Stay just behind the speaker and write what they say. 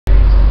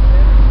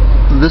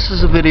This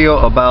is a video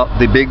about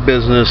the big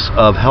business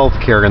of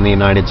healthcare in the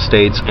United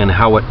States and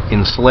how it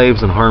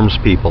enslaves and harms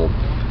people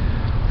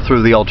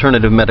through the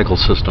alternative medical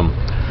system.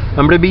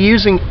 I'm going to be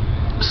using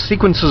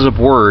sequences of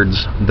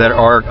words that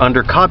are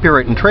under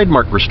copyright and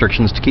trademark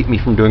restrictions to keep me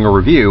from doing a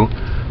review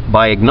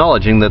by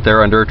acknowledging that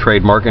they're under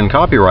trademark and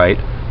copyright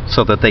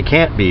so that they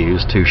can't be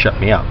used to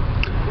shut me up.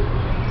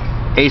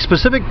 A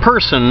specific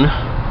person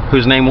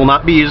whose name will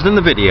not be used in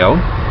the video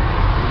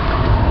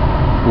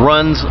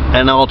runs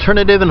an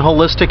alternative and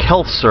holistic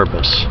health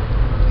service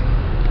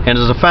and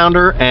is a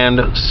founder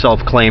and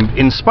self-claimed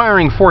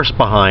inspiring force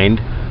behind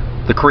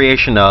the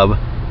creation of,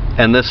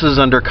 and this is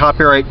under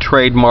copyright,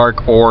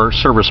 trademark, or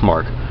service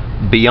mark,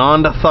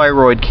 Beyond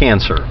Thyroid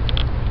Cancer.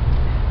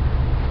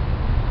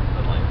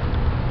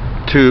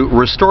 To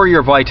restore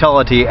your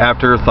vitality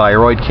after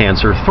thyroid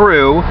cancer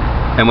through,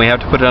 and we have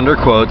to put it under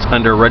quotes,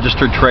 under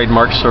registered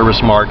trademark, service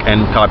mark,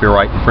 and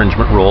copyright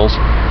infringement rules,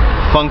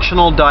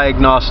 functional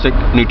diagnostic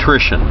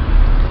nutrition,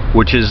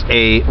 which is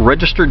a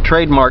registered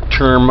trademark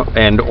term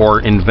and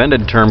or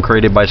invented term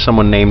created by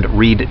someone named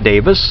Reed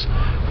Davis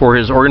for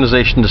his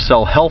organization to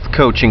sell health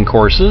coaching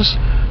courses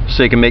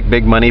so you can make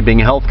big money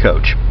being a health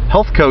coach.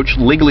 Health coach,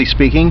 legally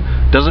speaking,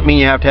 doesn't mean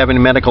you have to have any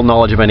medical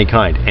knowledge of any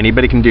kind.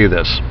 Anybody can do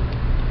this.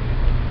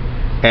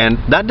 And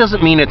that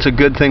doesn't mean it's a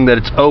good thing that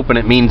it's open.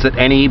 It means that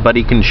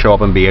anybody can show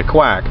up and be a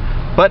quack.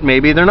 But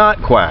maybe they're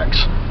not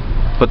quacks.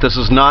 But this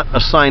is not a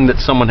sign that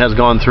someone has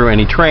gone through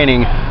any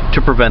training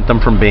to prevent them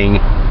from being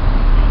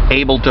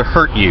able to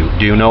hurt you,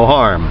 do no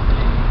harm.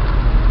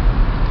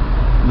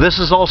 This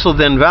is also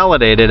then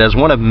validated as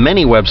one of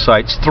many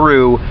websites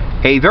through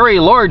a very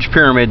large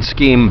pyramid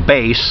scheme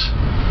base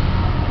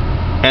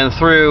and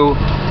through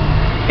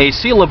a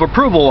seal of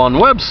approval on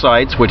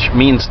websites, which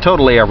means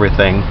totally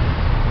everything,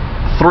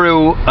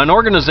 through an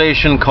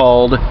organization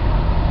called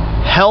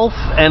Health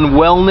and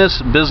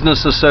Wellness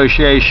Business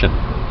Association.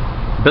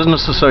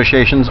 Business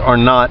associations are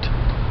not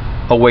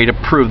a way to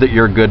prove that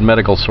you're a good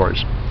medical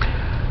source.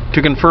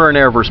 To confer an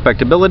air of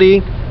respectability,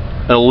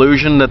 an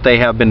illusion that they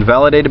have been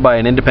validated by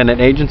an independent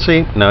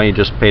agency. No, you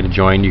just pay to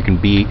join. You can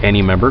be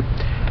any member.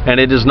 And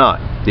it is not.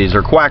 These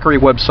are quackery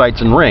websites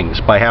and rings.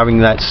 By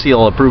having that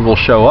seal of approval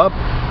show up,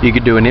 you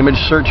could do an image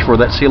search for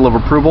that seal of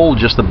approval,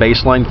 just the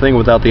baseline thing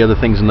without the other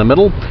things in the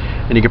middle,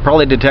 and you could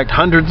probably detect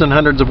hundreds and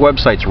hundreds of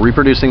websites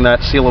reproducing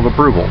that seal of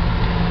approval.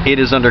 It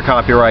is under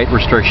copyright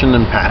restriction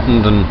and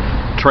patent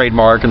and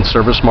trademark and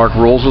service mark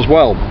rules as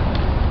well.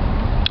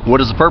 What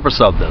is the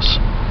purpose of this?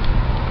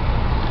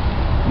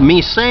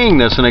 Me saying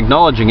this and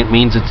acknowledging it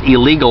means it's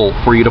illegal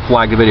for you to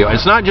flag the video.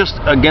 It's not just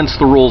against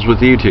the rules with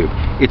YouTube.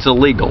 It's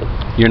illegal.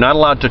 You're not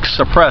allowed to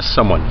suppress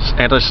someone.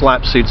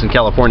 Anti-slap suits in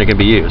California can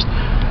be used.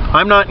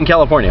 I'm not in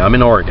California. I'm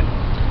in Oregon.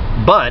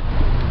 But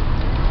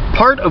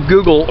part of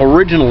Google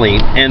originally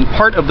and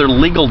part of their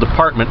legal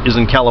department is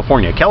in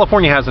California.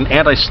 California has an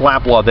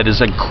anti-slap law that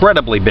is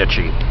incredibly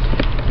bitchy.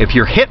 If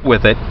you're hit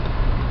with it,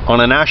 on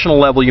a national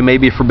level, you may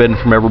be forbidden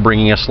from ever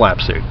bringing a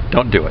slap suit.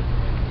 Don't do it.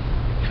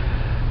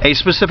 A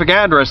specific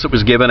address that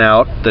was given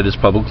out that is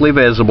publicly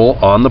visible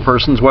on the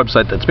person's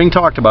website that's being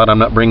talked about, I'm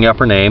not bringing up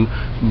her name,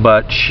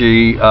 but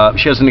she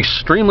has an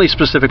extremely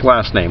specific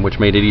last name, which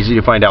made it easy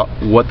to find out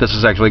what this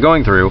is actually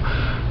going through,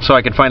 so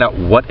I could find out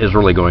what is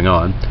really going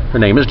on. Her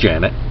name is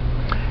Janet,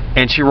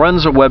 and she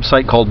runs a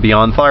website called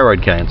Beyond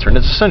Thyroid Cancer, and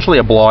it's essentially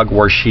a blog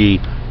where she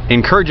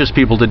encourages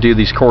people to do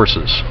these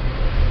courses.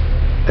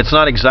 It's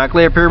not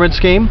exactly a pyramid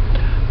scheme,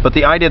 but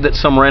the idea that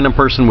some random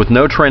person with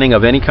no training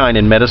of any kind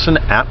in medicine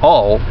at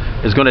all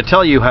is going to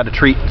tell you how to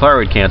treat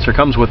thyroid cancer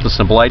comes with the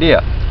simple idea.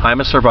 I'm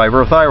a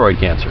survivor of thyroid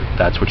cancer.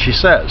 That's what she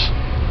says.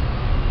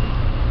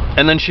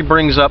 And then she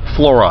brings up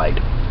fluoride.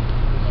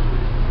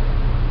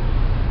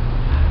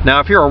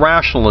 Now, if you're a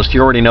rationalist,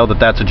 you already know that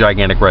that's a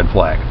gigantic red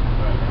flag.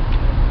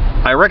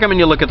 I recommend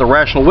you look at the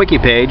Rational Wiki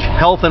page,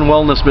 Health and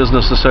Wellness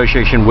Business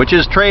Association, which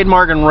is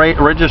trademarked and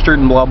registered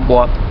and blah, blah,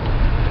 blah,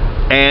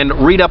 and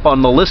read up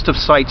on the list of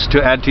sites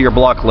to add to your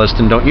block list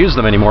and don't use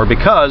them anymore,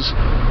 because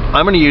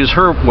I'm going to use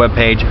her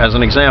webpage as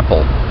an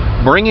example.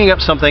 Bringing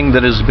up something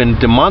that has been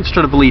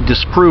demonstratively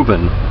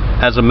disproven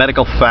as a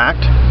medical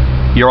fact,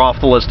 you're off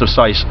the list of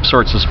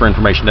sources for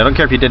information. I don't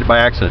care if you did it by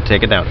accident,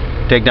 take it down.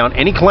 Take down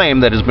any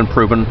claim that has been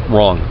proven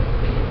wrong.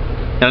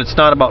 And it's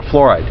not about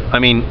fluoride. I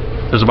mean,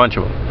 there's a bunch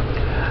of them.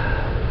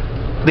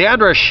 The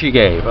address she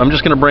gave, I'm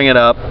just going to bring it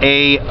up.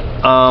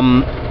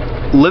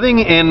 Living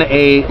in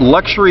a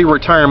luxury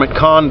retirement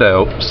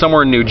condo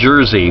somewhere in New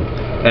Jersey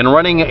and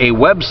running a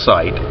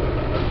website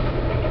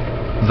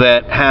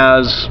that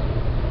has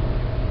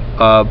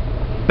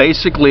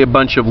basically a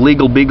bunch of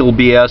legal beagle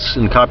BS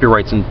and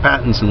copyrights and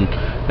patents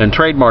and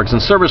trademarks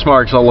and service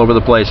marks all over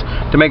the place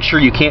to make sure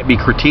you can't be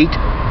critiqued.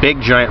 Big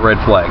giant red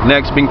flag.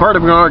 Next, being part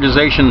of an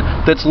organization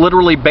that's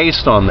literally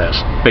based on this.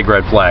 Big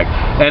red flag.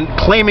 And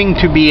claiming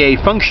to be a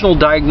functional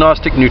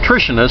diagnostic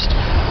nutritionist,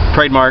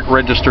 trademark,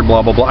 registered,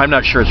 blah, blah, blah. I'm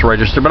not sure it's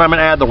registered, but I'm going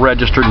to add the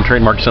registered and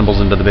trademark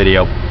symbols into the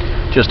video,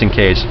 just in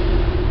case.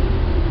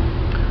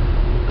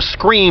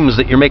 Screams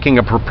that you're making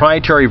a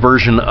proprietary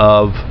version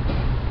of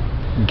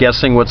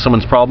guessing what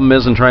someone's problem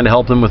is and trying to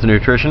help them with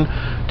nutrition?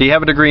 Do you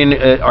have a degree in,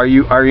 are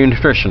you a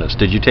nutritionist?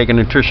 Did you take a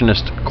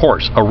nutritionist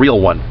course, a real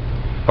one,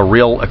 a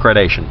real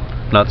accreditation,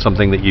 not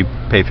something that you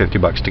pay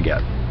 $50 to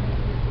get?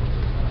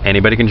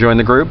 Anybody can join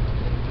the group,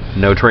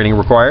 no training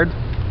required,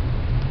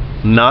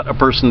 not a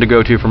person to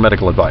go to for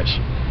medical advice.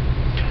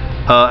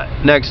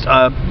 Next,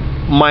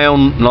 my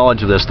own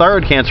knowledge of this.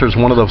 Thyroid cancer is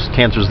one of those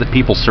cancers that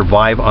people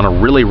survive on a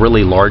really,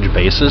 really large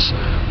basis.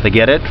 They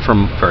get it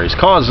from various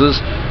causes,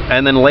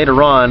 and then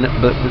later on,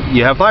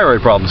 you have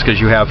thyroid problems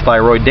because you have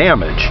thyroid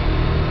damage.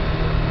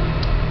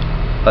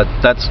 But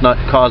that's not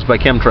caused by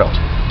chemtrails,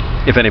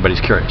 if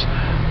anybody's curious.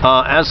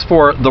 As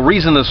for the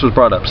reason this was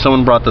brought up,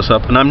 someone brought this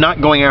up, and I'm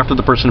not going after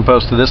the person who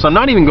posted this. I'm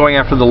not even going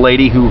after the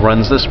lady who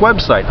runs this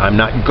website. I'm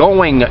not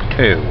going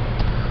to.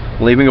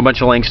 Leaving a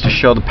bunch of links to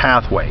show the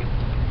pathway.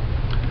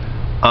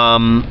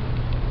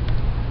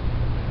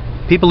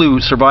 People who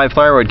survive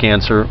thyroid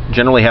cancer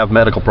generally have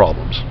medical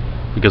problems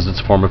because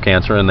it's a form of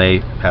cancer and they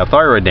have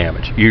thyroid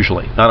damage,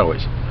 usually, not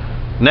always.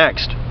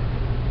 Next,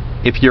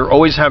 if you're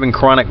always having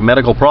chronic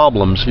medical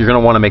problems, you're going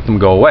to want to make them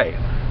go away.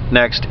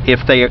 Next,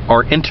 if they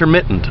are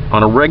intermittent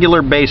on a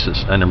regular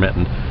basis,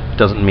 intermittent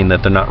doesn't mean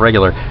that they're not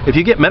regular. If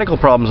you get medical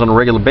problems on a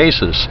regular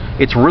basis,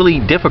 it's really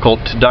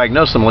difficult to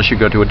diagnose them unless you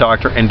go to a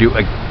doctor and do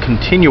a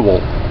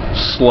continual,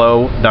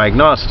 slow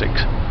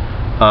diagnostics.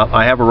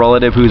 I have a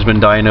relative who's been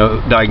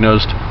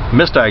misdiagnosed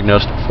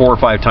 4 or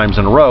 5 times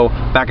in a row,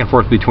 back and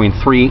forth between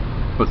three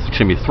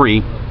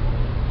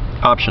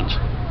options.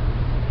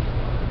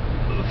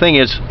 The thing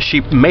is, she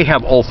may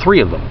have all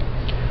 3 of them.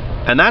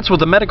 And that's with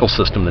the medical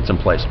system that's in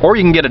place. Or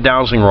you can get a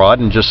dowsing rod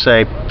and just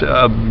say,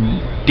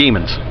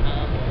 demons.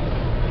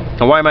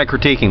 Now, why am I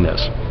critiquing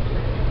this?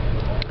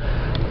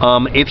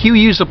 If you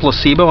use a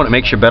placebo and it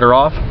makes you better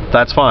off,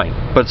 that's fine.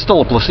 But it's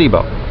still a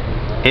placebo.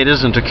 It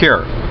isn't a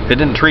cure. It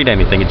didn't treat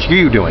anything. It's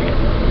you doing it.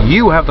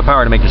 You have the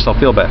power to make yourself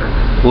feel better.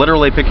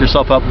 Literally pick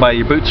yourself up by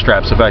your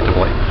bootstraps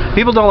effectively.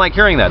 People don't like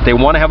hearing that. They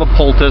want to have a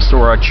poultice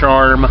or a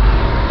charm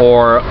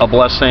or a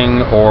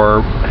blessing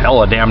or,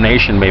 hell, a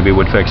damnation maybe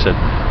would fix it.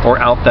 Or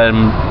out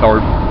them,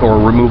 or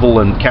removal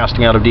and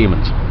casting out of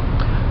demons.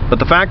 But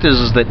the fact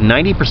is that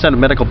 90% of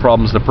medical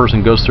problems the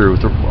person goes through,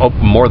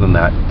 more than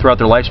that, throughout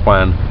their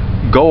lifespan,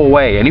 go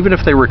away. And even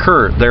if they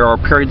recur, there are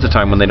periods of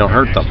time when they don't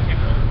hurt them.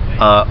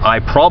 I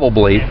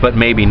probably, but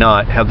maybe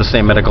not, have the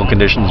same medical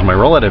conditions my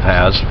relative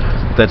has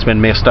that's been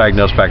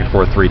misdiagnosed back and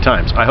forth 3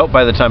 times. I hope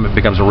by the time it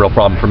becomes a real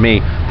problem for me,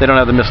 they don't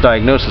have the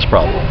misdiagnosis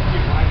problem.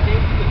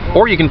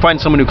 Or you can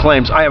find someone who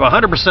claims, I have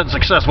 100%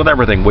 success with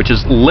everything, which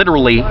is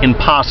literally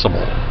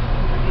impossible.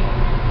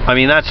 I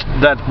mean, that's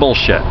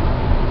bullshit.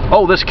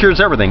 Oh, this cures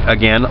everything.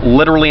 Again,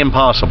 literally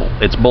impossible.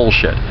 It's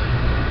bullshit.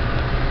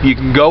 You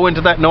can go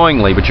into that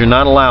knowingly, but you're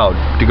not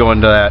allowed to go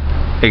into that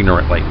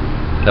ignorantly,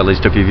 at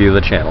least if you view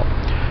the channel.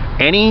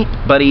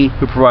 Anybody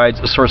who provides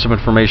a source of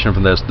information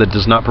from this that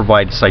does not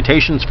provide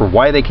citations for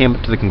why they came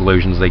to the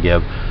conclusions they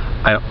give,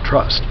 I don't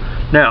trust.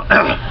 Now,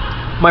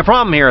 my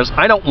problem here is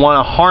I don't want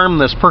to harm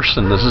this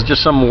person. This is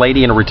just some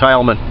lady in a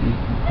retirement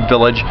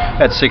village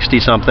at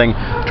 60-something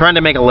trying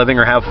to make a living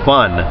or have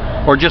fun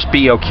or just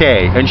be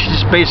okay. And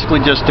she's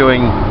basically just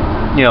doing,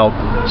 you know,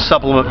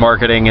 supplement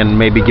marketing and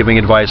maybe giving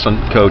advice on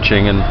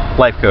coaching and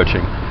life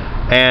coaching.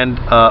 And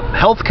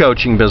health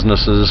coaching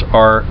businesses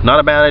are not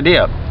a bad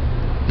idea.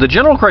 The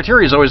general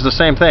criteria is always the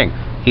same thing.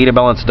 Eat a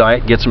balanced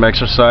diet, get some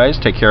exercise,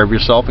 take care of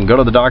yourself, and go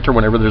to the doctor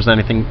whenever there's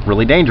anything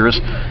really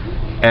dangerous.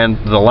 And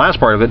the last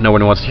part of it no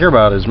one wants to hear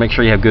about is make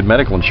sure you have good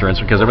medical insurance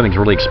because everything's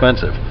really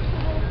expensive.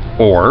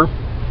 Or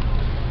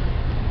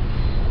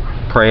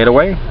pray it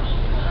away.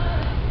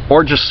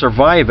 Or just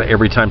survive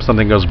every time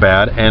something goes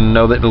bad and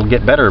know that it'll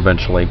get better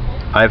eventually.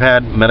 I've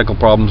had medical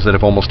problems that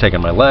have almost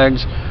taken my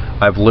legs.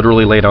 I've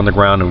literally laid on the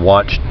ground and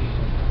watched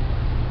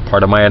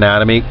part of my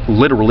anatomy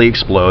literally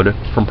explode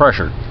from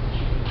pressure.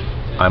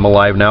 I'm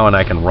alive now and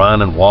I can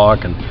run and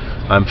walk and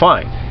I'm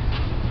fine.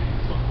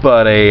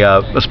 But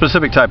a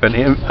specific type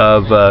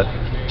of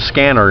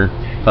scanner,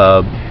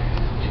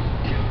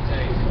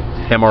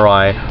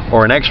 MRI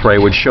or an X-ray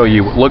would show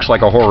you what looks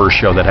like a horror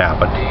show that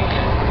happened.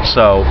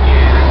 So,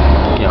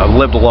 you know, I've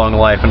lived a long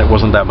life and it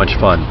wasn't that much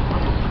fun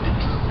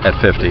at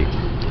 50.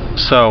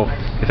 So,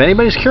 if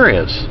anybody's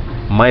curious,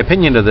 my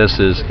opinion to this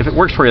is, if it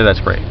works for you, that's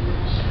great.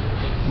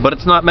 But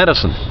it's not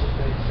medicine.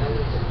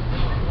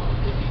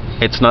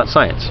 It's not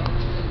science.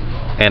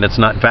 And it's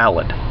not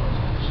valid.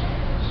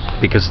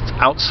 Because it's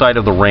outside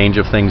of the range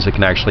of things that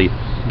can actually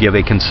give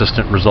a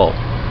consistent result.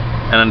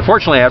 And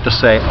unfortunately, I have to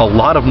say, a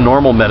lot of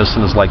normal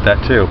medicine is like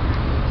that too.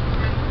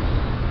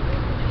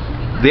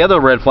 The other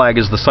red flag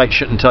is the site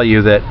shouldn't tell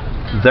you that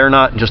they're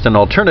not just an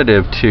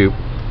alternative to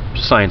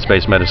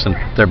science-based medicine.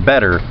 They're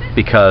better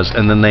because,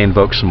 and then they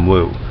invoke some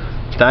woo.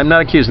 I'm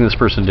not accusing this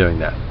person of doing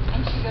that.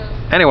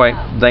 Anyway,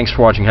 thanks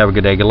for watching. Have a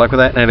good day. Good luck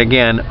with that. And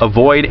again,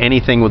 avoid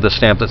anything with a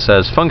stamp that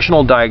says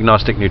Functional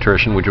Diagnostic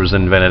Nutrition, which was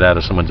invented out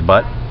of someone's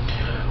butt,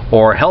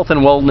 or Health and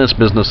Wellness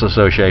Business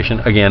Association,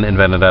 again,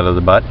 invented out of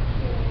the butt,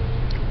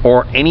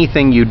 or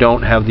anything you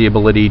don't have the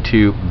ability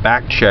to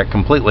back check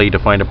completely to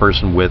find a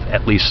person with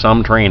at least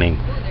some training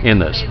in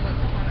this.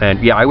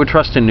 And yeah, I would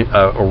trust in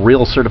a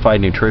real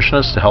certified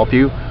nutritionist to help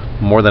you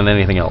more than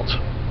anything else.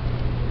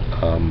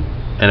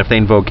 And if they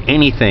invoke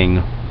anything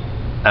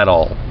at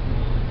all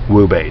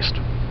woo-based,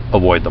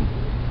 avoid them.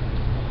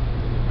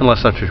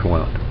 Unless that's what you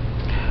want.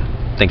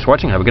 Thanks for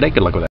watching. Have a good day.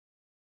 Good luck with that.